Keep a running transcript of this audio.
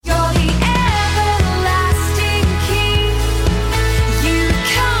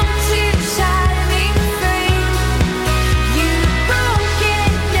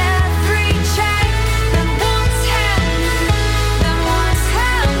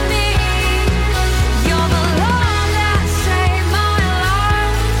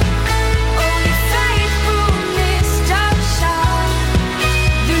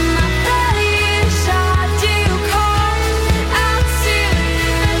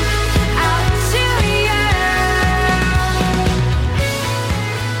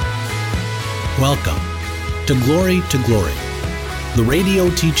Welcome to Glory, the radio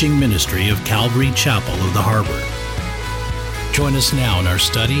teaching ministry of Calvary Chapel of the Harbor. Join us now in our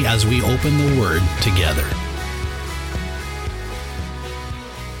study as we open the Word together.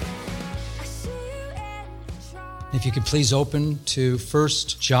 If you could please open to 1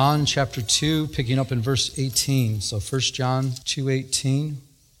 John chapter 2, picking up in verse 18. So 1 John 2:18.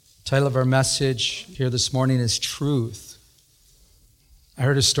 Title of our message here this morning is Truth. I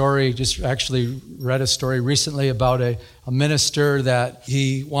heard a story, read a story recently about a minister that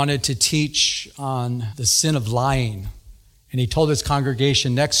he wanted to teach on the sin of lying. And he told his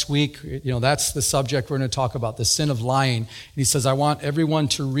congregation, next week, that's the subject we're going to talk about, the sin of lying. And he says, I want everyone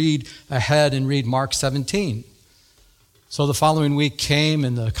to read ahead and read Mark 17. So the following week came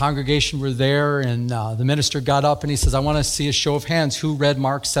and the congregation were there, and the minister got up and he says, I want to see a show of hands who read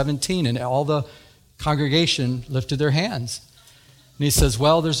Mark 17. And all the congregation lifted their hands. And he says,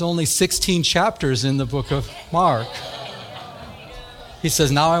 well, there's only 16 chapters in the book of Mark. He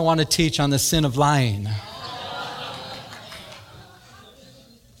says, now I want to teach on the sin of lying.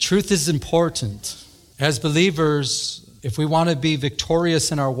 Truth is important. As believers, if we want to be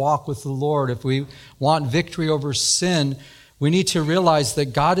victorious in our walk with the Lord, if we want victory over sin, we need to realize that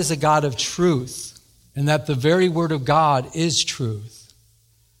God is a God of truth and that the very Word of God is truth.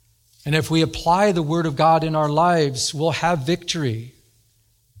 And if we apply the Word of God in our lives, we'll have victory.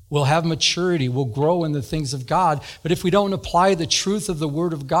 We'll have maturity. We'll grow in the things of God. But if we don't apply the truth of the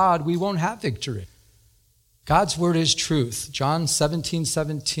Word of God, we won't have victory. God's Word is truth. John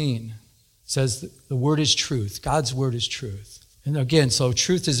 17:17 says the Word is truth. God's Word is truth. And again, so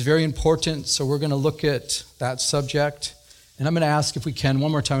truth is very important. So we're going to look at that subject. And I'm going to ask if we can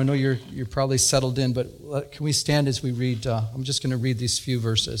one more time. I know you're probably settled in, but can we stand as we read? I'm just going to read these few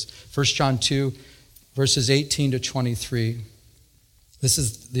verses. 1 John 2, verses 18 to 23. This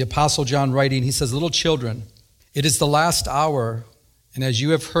is the Apostle John writing. He says, little children, it is the last hour, and as you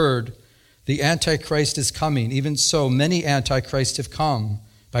have heard, the Antichrist is coming. Even so, many Antichrists have come,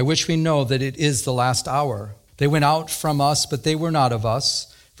 by which we know that it is the last hour. They went out from us, but they were not of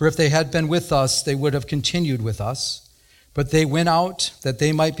us. For if they had been with us, they would have continued with us. But they went out that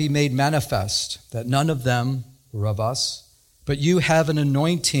they might be made manifest, that none of them were of us. But you have an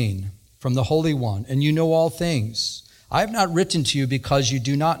anointing from the Holy One, and you know all things. I have not written to you because you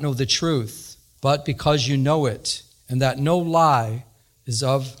do not know the truth, but because you know it, and that no lie is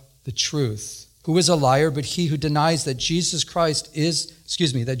of the truth. Who is a liar but he who denies that Jesus is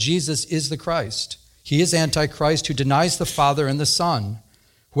the Christ? He is Antichrist who denies the Father and the Son.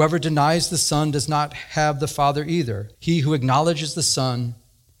 Whoever denies the Son does not have the Father either. He who acknowledges the Son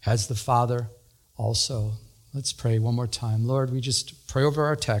has the Father also. Let's pray one more time. Lord, we just pray over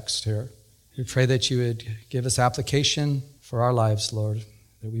our text here. We pray that you would give us application for our lives, Lord,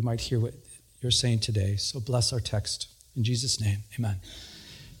 that we might hear what you're saying today. So bless our text. In Jesus' name, amen.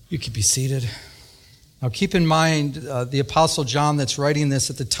 You can be seated. Now keep in mind, the Apostle John that's writing this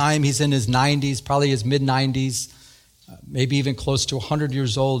at the time, he's in his 90s, probably his mid-90s, maybe even close to 100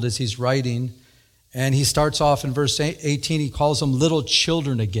 years old as he's writing. And he starts off in verse 18, he calls them little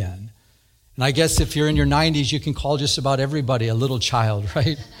children again. And I guess if you're in your 90s, you can call just about everybody a little child,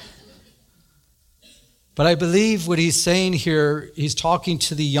 right? But I believe what he's saying here, he's talking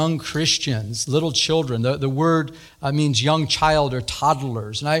to the young Christians, little children. The word means young child or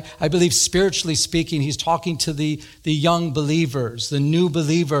toddlers. And I believe spiritually speaking, he's talking to the young believers, the new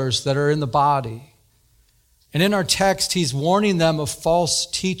believers that are in the body. And in our text, he's warning them of false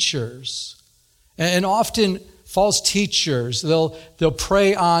teachers. And often false teachers, they'll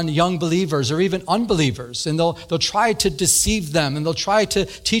prey on young believers or even unbelievers, and they'll try to deceive them, and they'll try to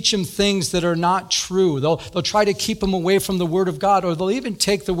teach them things that are not true. They'll try to keep them away from the Word of God, or they'll even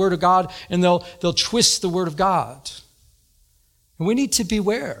take the Word of God and they'll twist the Word of God. And we need to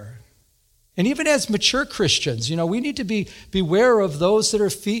beware. And even as mature Christians, we need to beware of those that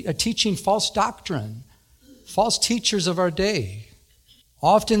are teaching false doctrine, false teachers of our day.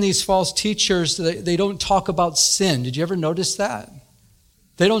 Often these false teachers, they don't talk about sin. Did you ever notice that?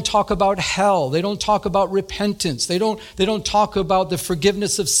 They don't talk about hell. They don't talk about repentance. They don't talk about the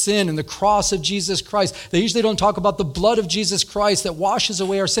forgiveness of sin and the cross of Jesus Christ. They usually don't talk about the blood of Jesus Christ that washes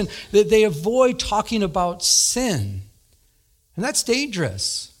away our sin. They avoid talking about sin. And that's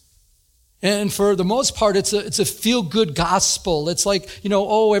dangerous. And for the most part, it's a feel-good gospel. It's like,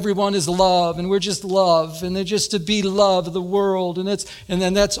 everyone is love, and we're just love, and they're just to be love of the world, and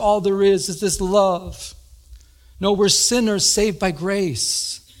then that's all there is this love. No, we're sinners saved by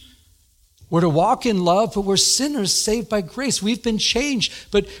grace. We're to walk in love, but we're sinners saved by grace. We've been changed,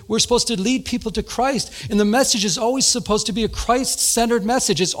 but we're supposed to lead people to Christ. And the message is always supposed to be a Christ-centered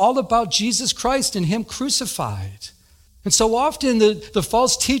message. It's all about Jesus Christ and him crucified. And so often the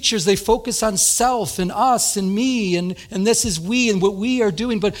false teachers, they focus on self and us and me and this is we and what we are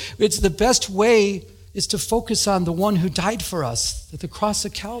doing. But it's the best way is to focus on the one who died for us at the cross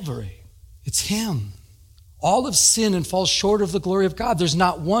of Calvary. It's him. All have sinned and fall short of the glory of God. There's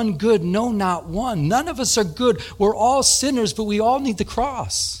not one good, no, not one. None of us are good. We're all sinners, but we all need the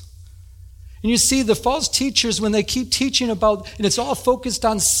cross. And you see, the false teachers, when they keep teaching about, and it's all focused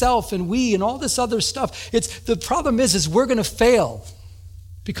on self and we and all this other stuff, the problem is we're going to fail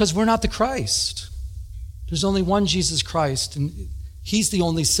because we're not the Christ. There's only one Jesus Christ, and he's the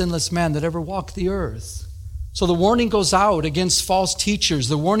only sinless man that ever walked the earth. So the warning goes out against false teachers.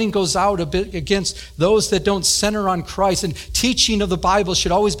 The warning goes out a bit against those that don't center on Christ. And teaching of the Bible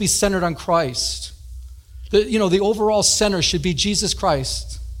should always be centered on Christ. The overall center should be Jesus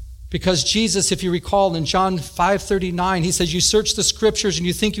Christ. Because Jesus, if you recall in John 5:39, he says, you search the scriptures and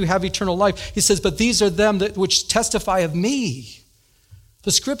you think you have eternal life. He says, but these are them which testify of me.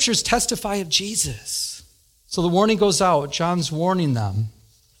 The scriptures testify of Jesus. So the warning goes out. John's warning them.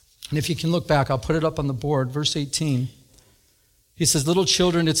 And if you can look back, I'll put it up on the board, verse 18. He says, little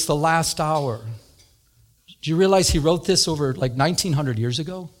children, it's the last hour. Do you realize he wrote this over like 1900 years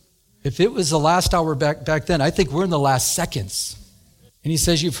ago? If it was the last hour back then, I think we're in the last seconds. And he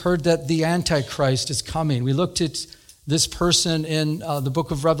says, you've heard that the Antichrist is coming. We looked at this person in the book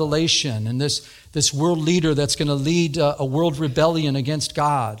of Revelation and this world leader that's going to lead a world rebellion against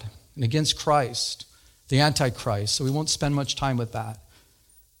God and against Christ, the Antichrist. So we won't spend much time with that.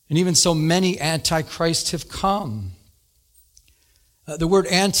 And even so, many antichrists have come. The word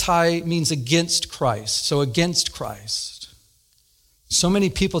anti means against Christ, so against Christ. So many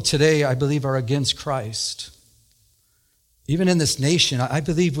people today, I believe, are against Christ. Even in this nation, I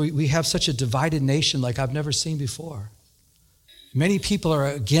believe we have such a divided nation like I've never seen before. Many people are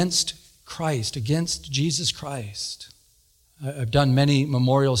against Christ, against Jesus Christ. I've done many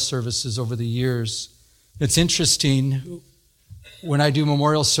memorial services over the years. It's interesting. When I do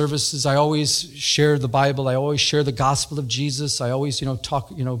memorial services, I always share the Bible. I always share the gospel of Jesus. I always,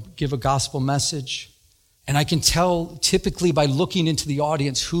 give a gospel message. And I can tell typically by looking into the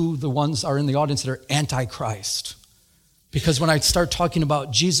audience who the ones are in the audience that are anti-Christ. Because when I start talking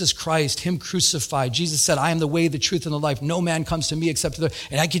about Jesus Christ, him crucified, Jesus said, I am the way, the truth, and the life. No man comes to me except through the...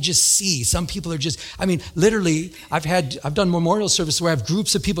 And I could just see some people are just... literally, I've done memorial services where I have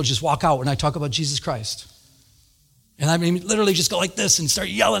groups of people just walk out when I talk about Jesus Christ. And literally just go like this and start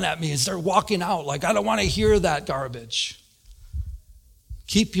yelling at me and start walking out like, I don't want to hear that garbage.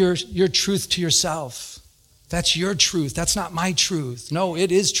 Keep your truth to yourself. That's your truth. That's not my truth. No,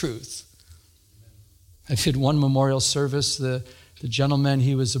 it is truth. I did one memorial service. The gentleman,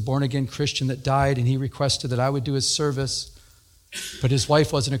 he was a born-again Christian that died, and he requested that I would do his service. But his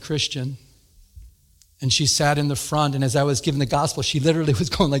wife wasn't a Christian. And she sat in the front, and as I was giving the gospel, she literally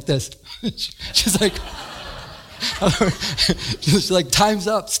was going like this. She's like... Just like, time's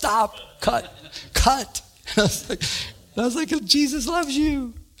up, stop, cut. And I was like, Jesus loves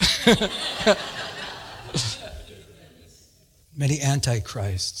you. Many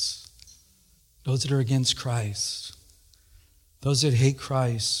antichrists, those that are against Christ, those that hate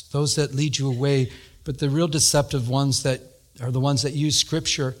Christ, those that lead you away, but the real deceptive ones that are the ones that use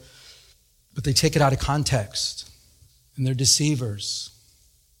Scripture, but they take it out of context, and they're deceivers.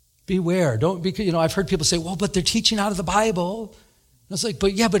 Beware. I've heard people say, well, but they're teaching out of the Bible. And I was like,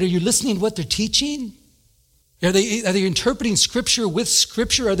 but are you listening to what they're teaching? Are they interpreting Scripture with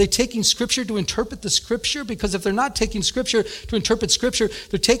Scripture? Are they taking Scripture to interpret the Scripture? Because if they're not taking Scripture to interpret Scripture,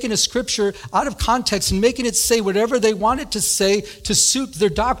 they're taking a Scripture out of context and making it say whatever they want it to say to suit their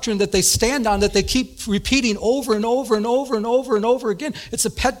doctrine that they stand on, that they keep repeating over and over and over and over and over again. It's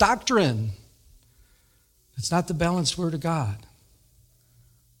a pet doctrine. It's not the balanced Word of God.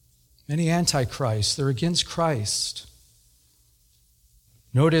 Many antichrists, they're against Christ.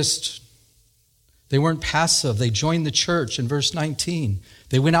 Notice they weren't passive. They joined the church in verse 19.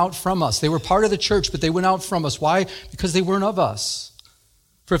 They went out from us. They were part of the church, but they went out from us. Why? Because they weren't of us.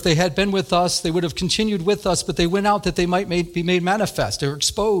 For if they had been with us, they would have continued with us, but they went out that they might be made manifest. They were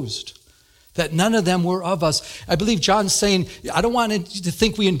exposed. That none of them were of us. I believe John's saying, I don't want to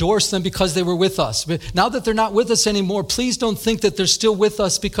think we endorse them because they were with us. But now that they're not with us anymore, please don't think that they're still with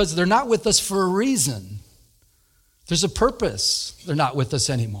us because they're not with us for a reason. There's a purpose. They're not with us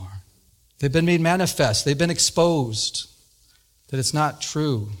anymore. They've been made manifest. They've been exposed that it's not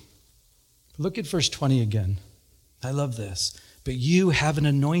true. Look at verse 20 again. I love this. but you have an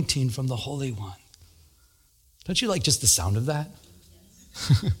anointing from the Holy One. Don't you like just the sound of that?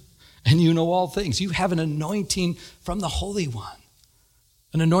 And you know all things. You have an anointing from the Holy One.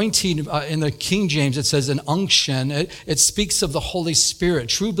 An anointing, in the King James, it says an unction. It speaks of the Holy Spirit.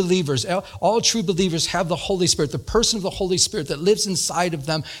 True believers, all true believers have the Holy Spirit, the person of the Holy Spirit that lives inside of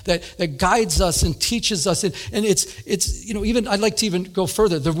them, that guides us and teaches us. And it's even, I'd like to even go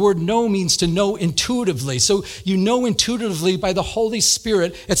further. The word know means to know intuitively. So you know intuitively by the Holy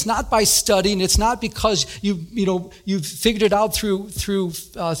Spirit. It's not by studying. It's not because you've figured it out through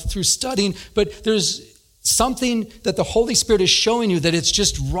studying, but there's something that the Holy Spirit is showing you that it's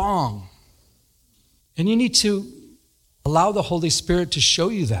just wrong. And you need to allow the Holy Spirit to show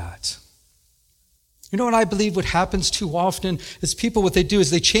you that. You know what I believe what happens too often is people, what they do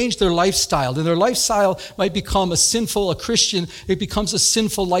is they change their lifestyle. And their lifestyle might become a Christian, it becomes a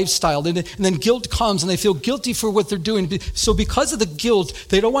sinful lifestyle. And then guilt comes and they feel guilty for what they're doing. So because of the guilt,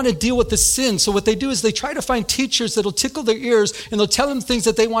 they don't want to deal with the sin. So what they do is they try to find teachers that'll tickle their ears and they'll tell them things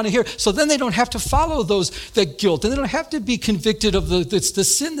that they want to hear. So then they don't have to follow that guilt. And they don't have to be convicted of the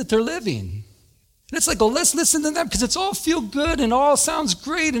sin that they're living. And it's like, well, let's listen to them because it's all feel good and all sounds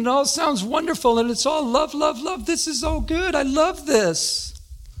great and all sounds wonderful and it's all love, love, love. This is all good. I love this.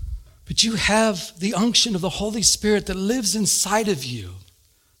 But you have the unction of the Holy Spirit that lives inside of you.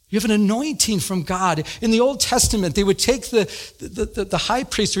 You have an anointing from God. In the Old Testament, they would take the high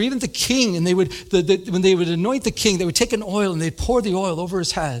priest or even the king, and when they would anoint the king, they would take an oil and they'd pour the oil over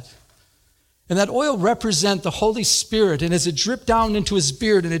his head. And that oil represent the Holy Spirit. And as it dripped down into his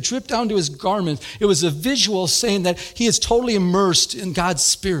beard and it dripped down to his garment, it was a visual saying that he is totally immersed in God's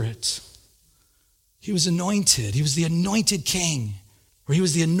Spirit. He was anointed. He was the anointed king, or he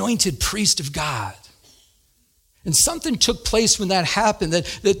was the anointed priest of God. And something took place when that happened,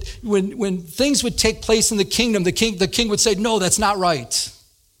 that when things would take place in the kingdom, the king would say, no, that's not right.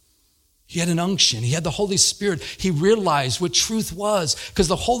 He had an unction. He had the Holy Spirit. He realized what truth was because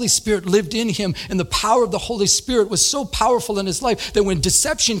the Holy Spirit lived in him, and the power of the Holy Spirit was so powerful in his life that when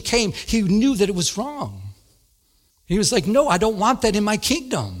deception came, he knew that it was wrong. He was like, no, I don't want that in my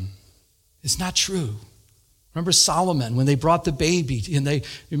kingdom. It's not true. Remember Solomon, when they brought the baby, and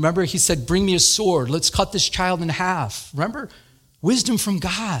remember he said, bring me a sword. Let's cut this child in half. Remember? Wisdom from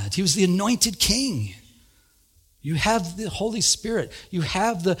God. He was the anointed king. You have the Holy Spirit. You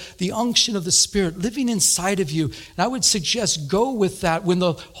have the unction of the Spirit living inside of you. And I would suggest go with that when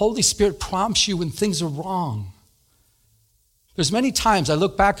the Holy Spirit prompts you when things are wrong. There's many times I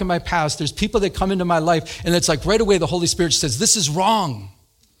look back in my past, there's people that come into my life and it's like right away the Holy Spirit says, this is wrong.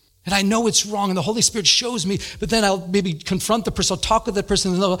 And I know it's wrong and the Holy Spirit shows me, but then I'll maybe confront the person, I'll talk with that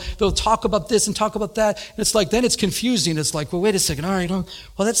person and they'll talk about this and talk about that. And it's like, then it's confusing. It's like, well, wait a second. All right, well,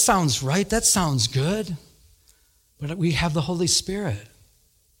 that sounds right. That sounds good. But we have the Holy Spirit.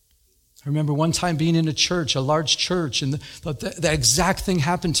 I remember one time being in a church, a large church, and the exact thing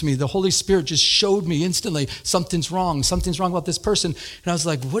happened to me. The Holy Spirit just showed me instantly, something's wrong about this person. And I was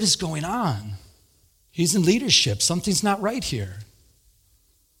like, what is going on? He's in leadership. Something's not right here.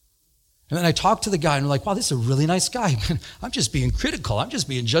 And then I talked to the guy and I'm like, wow, this is a really nice guy. I'm just being critical. I'm just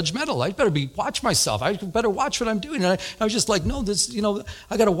being judgmental. I better watch myself. I better watch what I'm doing. And I was just like, no,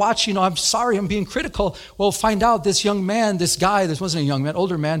 I got to watch, I'm sorry, I'm being critical. Well, find out this young man, this guy, this wasn't a young man,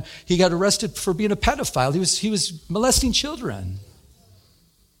 older man, he got arrested for being a pedophile. He was molesting children.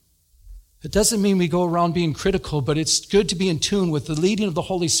 It doesn't mean we go around being critical, but it's good to be in tune with the leading of the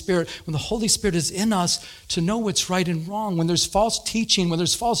Holy Spirit. When the Holy Spirit is in us, to know what's right and wrong. When there's false teaching, when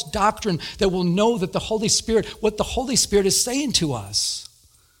there's false doctrine, that we'll know that what the Holy Spirit is saying to us.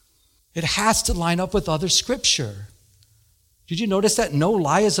 It has to line up with other scripture. Did you notice that? No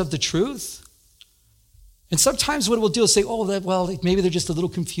lie is of the truth. And sometimes what we'll do is say, maybe they're just a little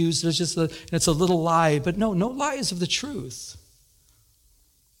confused. It's a little lie. But no lie is of the truth.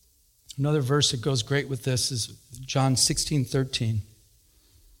 Another verse that goes great with this is John 16:13.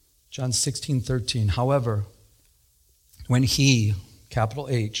 John 16:13. However, when he, capital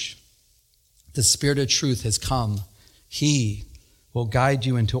H, the Spirit of truth has come, he will guide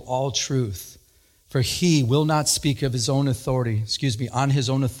you into all truth. For he will not speak of his own authority, on his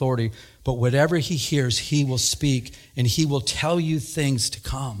own authority, but whatever he hears, he will speak, and he will tell you things to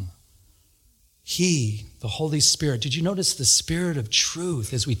come. He, the Holy Spirit. Did you notice the Spirit of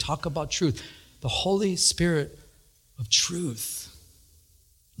truth as we talk about truth? The Holy Spirit of truth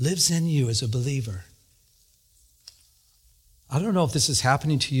lives in you as a believer. I don't know if this is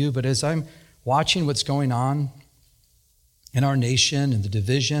happening to you, but as I'm watching what's going on in our nation and the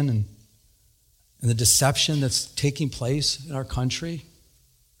division and the deception that's taking place in our country,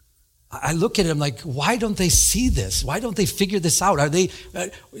 I look at it, I'm like, why don't they see this? Why don't they figure this out?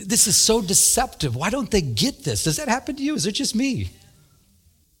 This is so deceptive. Why don't they get this? Does that happen to you? Is it just me?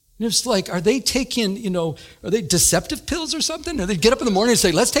 And it's like, are they taking, are they deceptive pills or something? Or they get up in the morning and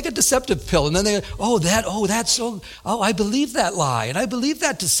say, let's take a deceptive pill. And then I believe that lie and I believe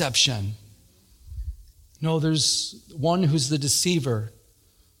that deception. No, there's one who's the deceiver.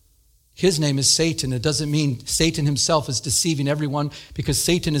 His name is Satan. It doesn't mean Satan himself is deceiving everyone, because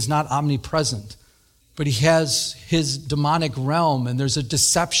Satan is not omnipresent. But he has his demonic realm, and there's a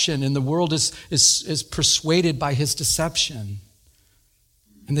deception, and the world is persuaded by his deception.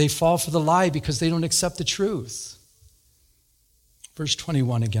 And they fall for the lie because they don't accept the truth. Verse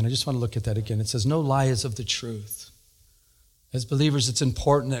 21 again, I just want to look at that again. It says, no lie is of the truth. As believers, it's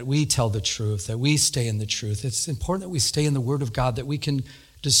important that we tell the truth, that we stay in the truth. It's important that we stay in the Word of God, that we can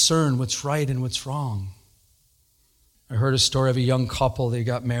discern what's right and what's wrong. I heard a story of a young couple. They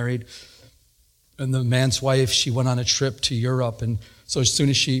got married, and the man's wife, she went on a trip to Europe. And so as soon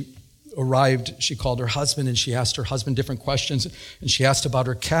as she arrived, she called her husband, and she asked her husband different questions. And she asked about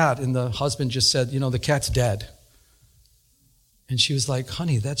her cat, and the husband just said, the cat's dead. And she was like,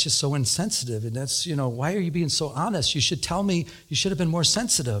 honey, that's just so insensitive. And that's, why are you being so honest? You should tell me, you should have been more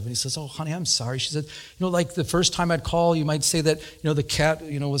sensitive. And he says, oh, honey, I'm sorry. She said, like the first time I'd call, you might say that, the cat,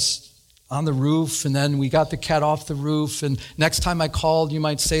 was on the roof, and then we got the cat off the roof. And next time I called, you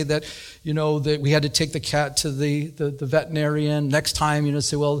might say that, that we had to take the cat to the veterinarian. Next time,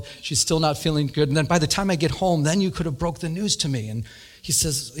 say, well, she's still not feeling good. And then by the time I get home, then you could have broke the news to me. And he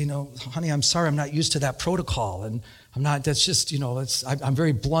says, honey, I'm sorry, I'm not used to that protocol. And I'm not, that's just, I'm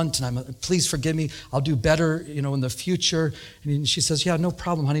very blunt, and please forgive me. I'll do better, in the future. And she says, yeah, no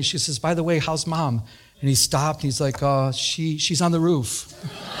problem, honey. She says, by the way, how's mom? And he stopped, and he's like, she's on the roof.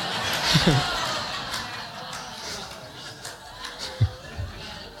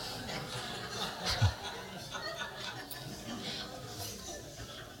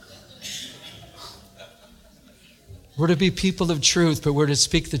 We're to be people of truth, but we're to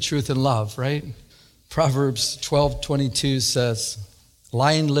speak the truth in love, right? Proverbs 12:22 says,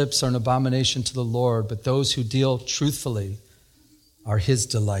 lying lips are an abomination to the Lord, but those who deal truthfully are his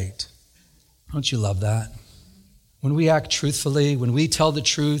delight. Don't you love that? When we act truthfully, when we tell the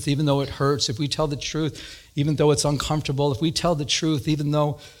truth, even though it hurts, if we tell the truth, even though it's uncomfortable, if we tell the truth, even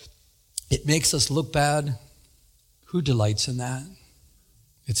though it makes us look bad, who delights in that?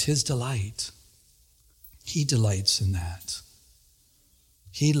 It's his delight. He delights in that.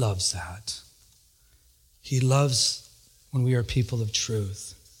 He loves that. He loves when we are people of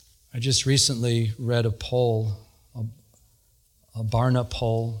truth. I just recently read a poll, a Barna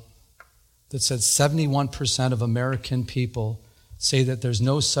poll, that said 71% of American people say that there's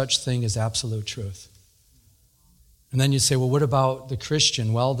no such thing as absolute truth. And then you say, well, what about the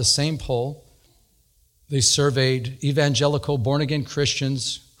Christian? Well, the same poll, they surveyed evangelical, born-again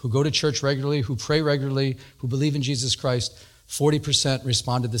Christians who go to church regularly, who pray regularly, who believe in Jesus Christ. 40%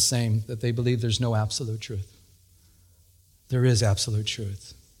 responded the same, that they believe there's no absolute truth. There is absolute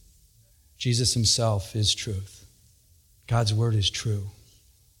truth. Jesus himself is truth. God's word is true.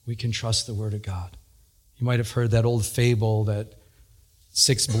 We can trust the word of God. You might have heard that old fable that the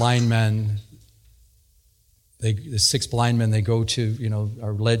six blind men, they go to,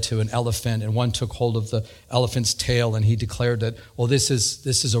 are led to an elephant, and one took hold of the elephant's tail, and he declared that, well, this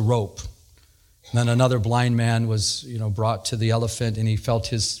is a rope. And then another blind man was, brought to the elephant, and he felt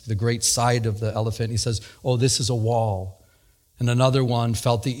the great side of the elephant. He says, oh, this is a wall. And another one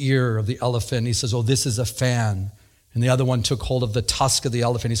felt the ear of the elephant. He says, oh, this is a fan. And the other one took hold of the tusk of the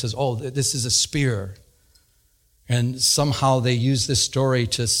elephant. He says, oh, this is a spear. And somehow they use this story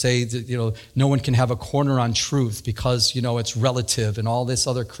to say that, no one can have a corner on truth because, it's relative and all this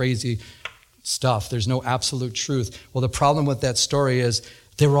other crazy stuff. There's no absolute truth. Well, the problem with that story is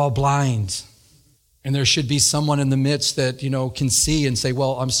they were all blind. And there should be someone in the midst that, can see and say,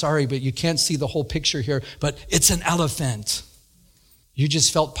 well, I'm sorry, but you can't see the whole picture here, but it's an elephant. You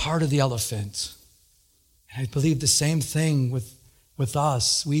just felt part of the elephant. And I believe the same thing with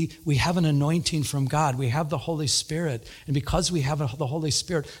us. We have an anointing from God. We have the Holy Spirit. And because we have the Holy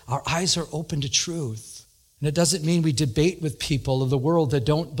Spirit, our eyes are open to truth. And it doesn't mean we debate with people of the world that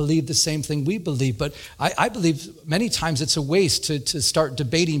don't believe the same thing we believe. But I believe many times it's a waste to start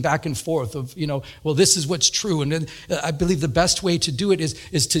debating back and forth of, well, this is what's true. And then I believe the best way to do it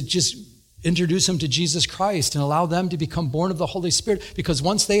is to just introduce them to Jesus Christ and allow them to become born of the Holy Spirit, because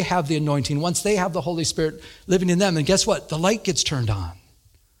once they have the anointing, once they have the Holy Spirit living in them, and guess what? The light gets turned on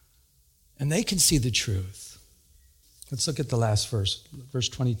and they can see the truth. Let's look at the last verse, verse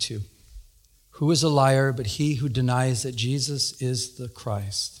 22. Who is a liar but he who denies that Jesus is the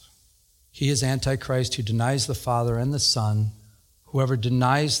Christ? He is Antichrist who denies the Father and the Son. Whoever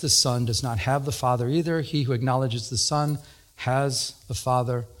denies the Son does not have the Father either. He who acknowledges the Son has the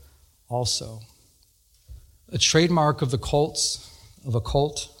Father also. A trademark of a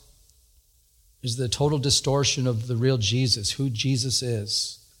cult is the total distortion of the real Jesus, who Jesus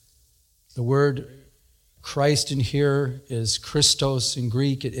is. The word Christ in here is Christos in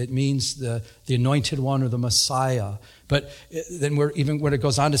Greek. It means the anointed one or the Messiah. But then even when it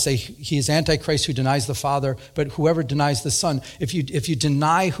goes on to say he is Antichrist who denies the Father, but whoever denies the Son. If you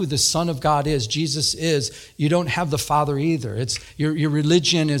deny who the Son of God is, Jesus is, you don't have the Father either. It's your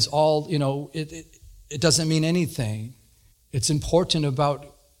religion is all, it doesn't mean anything. It's important about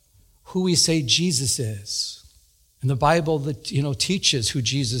who we say Jesus is. And the Bible that teaches who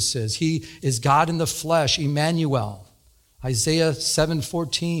Jesus is. He is God in the flesh, Emmanuel. Isaiah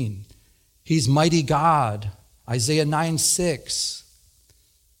 7:14. He's mighty God. Isaiah 9:6.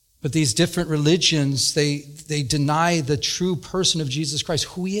 But these different religions, they deny the true person of Jesus Christ,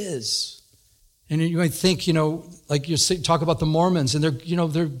 who he is. And you might think, like you talk about the Mormons, and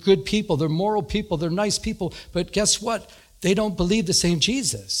they're good people, they're moral people, they're nice people, but guess what? They don't believe the same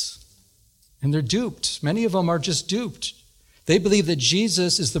Jesus. And they're duped. Many of them are just duped. They believe that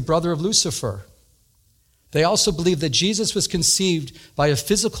Jesus is the brother of Lucifer. They also believe that Jesus was conceived by a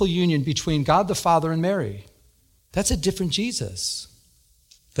physical union between God the Father and Mary. That's a different Jesus.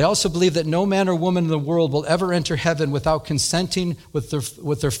 They also believe that no man or woman in the world will ever enter heaven without consenting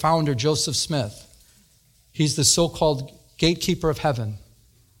with their founder, Joseph Smith. He's the so-called gatekeeper of heaven.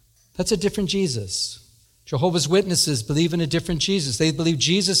 That's a different Jesus. Jehovah's Witnesses believe in a different Jesus. They believe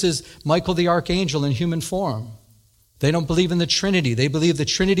Jesus is Michael the Archangel in human form. They don't believe in the Trinity. They believe the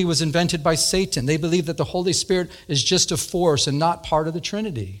Trinity was invented by Satan. They believe that the Holy Spirit is just a force and not part of the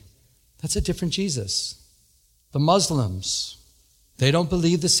Trinity. That's a different Jesus. The Muslims, they don't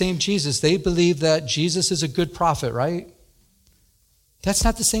believe the same Jesus. They believe that Jesus is a good prophet, right? That's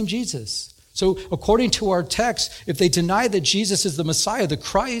not the same Jesus. So according to our text, if they deny that Jesus is the Messiah, the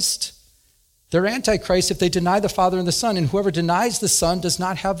Christ, they're Antichrist if they deny the Father and the Son, and whoever denies the Son does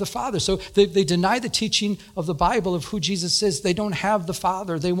not have the Father. So they deny the teaching of the Bible of who Jesus is. They don't have the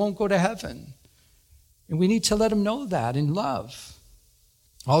Father. They won't go to heaven. And we need to let them know that in love.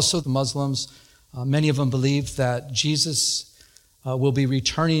 Also, the Muslims, many of them believe that Jesus will be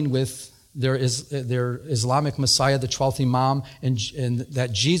returning with their Islamic Messiah, the 12th Imam, and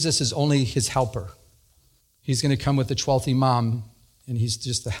that Jesus is only his helper. He's going to come with the 12th Imam, and he's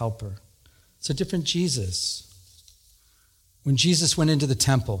just the helper. It's a different Jesus. When Jesus went into the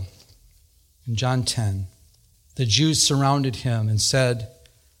temple in John 10, the Jews surrounded him and said,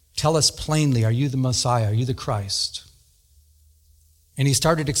 "Tell us plainly, are you the Messiah? Are you the Christ?" And he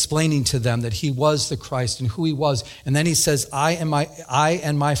started explaining to them that he was the Christ and who he was. And then he says, I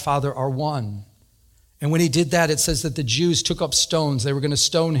and my Father are one. And when he did that, it says that the Jews took up stones. They were going to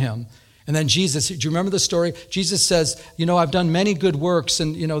stone him. And then Jesus, do you remember the story? Jesus says, I've done many good works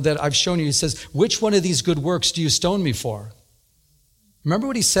and, that I've shown you. He says, which one of these good works do you stone me for? Remember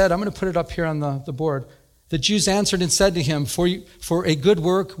what he said? I'm going to put it up here on the board. The Jews answered and said to him, for a good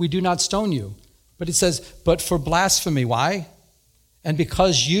work, we do not stone you. But he says, but for blasphemy. Why? And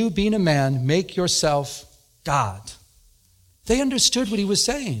because you, being a man, make yourself God. They understood what he was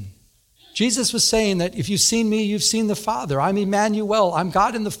saying. Jesus was saying that if you've seen me, you've seen the Father. I'm Emmanuel. I'm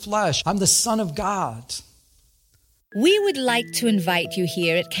God in the flesh. I'm the Son of God. We would like to invite you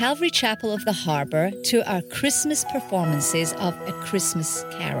here at Calvary Chapel of the Harbour to our Christmas performances of A Christmas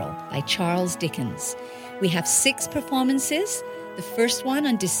Carol by Charles Dickens. We have 6 performances. The first one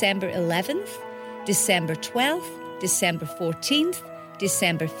on December 11th, December 12th, December 14th,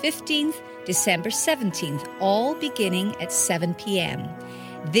 December 15th, December 17th, all beginning at 7 p.m.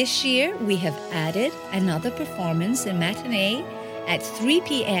 This year, we have added another performance in matinee at 3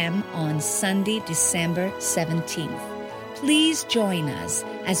 p.m. on Sunday, December 17th. Please join us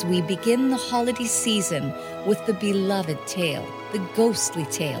as we begin the holiday season with the beloved tale, the ghostly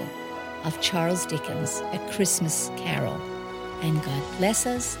tale of Charles Dickens, A Christmas Carol. And God bless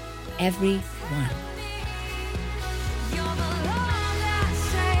us, everyone.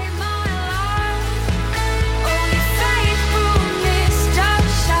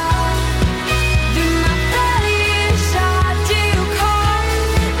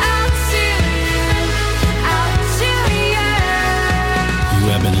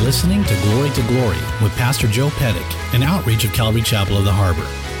 Listening to Glory with Pastor Joe Pettick, an outreach of Calvary Chapel of the Harbor.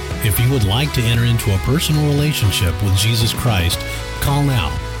 If you would like to enter into a personal relationship with Jesus Christ, call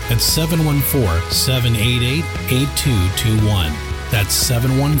now at 714-788-8221. That's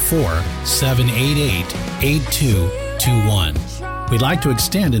 714-788-8221. We'd like to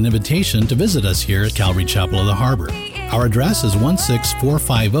extend an invitation to visit us here at Calvary Chapel of the Harbor. Our address is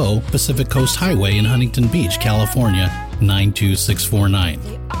 16450 Pacific Coast Highway in Huntington Beach, California, 92649.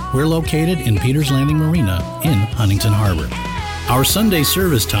 We're located in Peters Landing Marina in Huntington Harbor. Our Sunday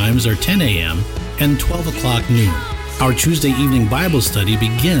service times are 10 a.m. and 12 o'clock noon. Our Tuesday evening Bible study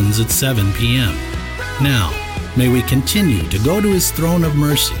begins at 7 p.m. Now, may we continue to go to His throne of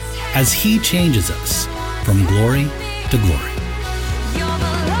mercy as He changes us from glory to glory.